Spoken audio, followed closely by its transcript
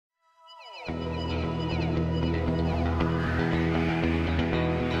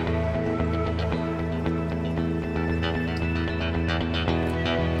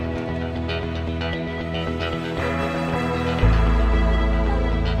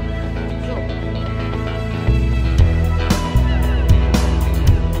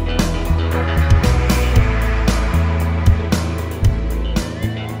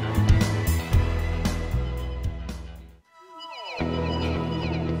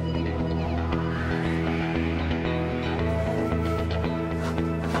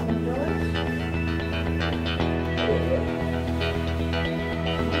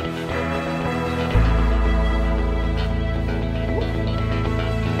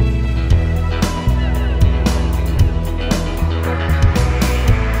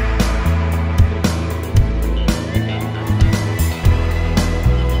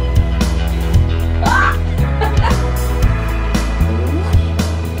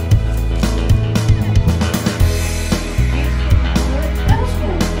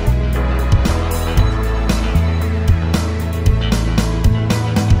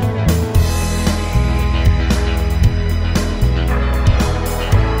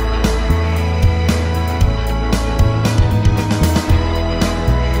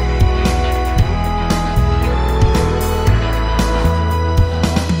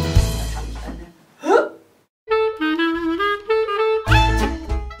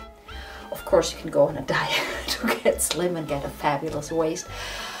Of course, you can go on a diet to get slim and get a fabulous waist.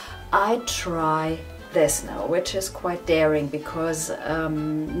 I try this now, which is quite daring because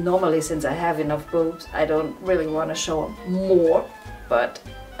normally, since I have enough boobs, I don't really want to show more, but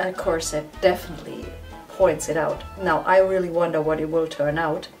a corset definitely points it out. Now, I really wonder what it will turn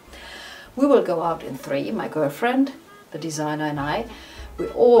out. We will go out in three, my girlfriend, the designer, and I. We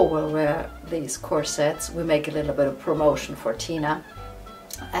all will wear these corsets. We make a little bit of promotion for Tina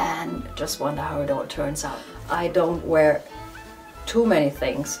and just wonder how it all turns out. I don't wear too many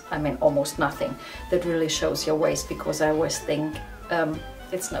things, I mean almost nothing, that really shows your waist, because I always think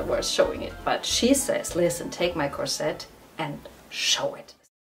it's not worth showing it. But she says, listen, take my corset and show it.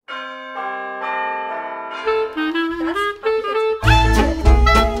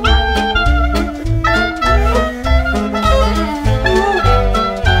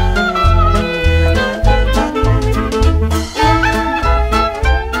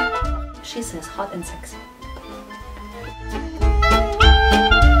 She says hot and sexy.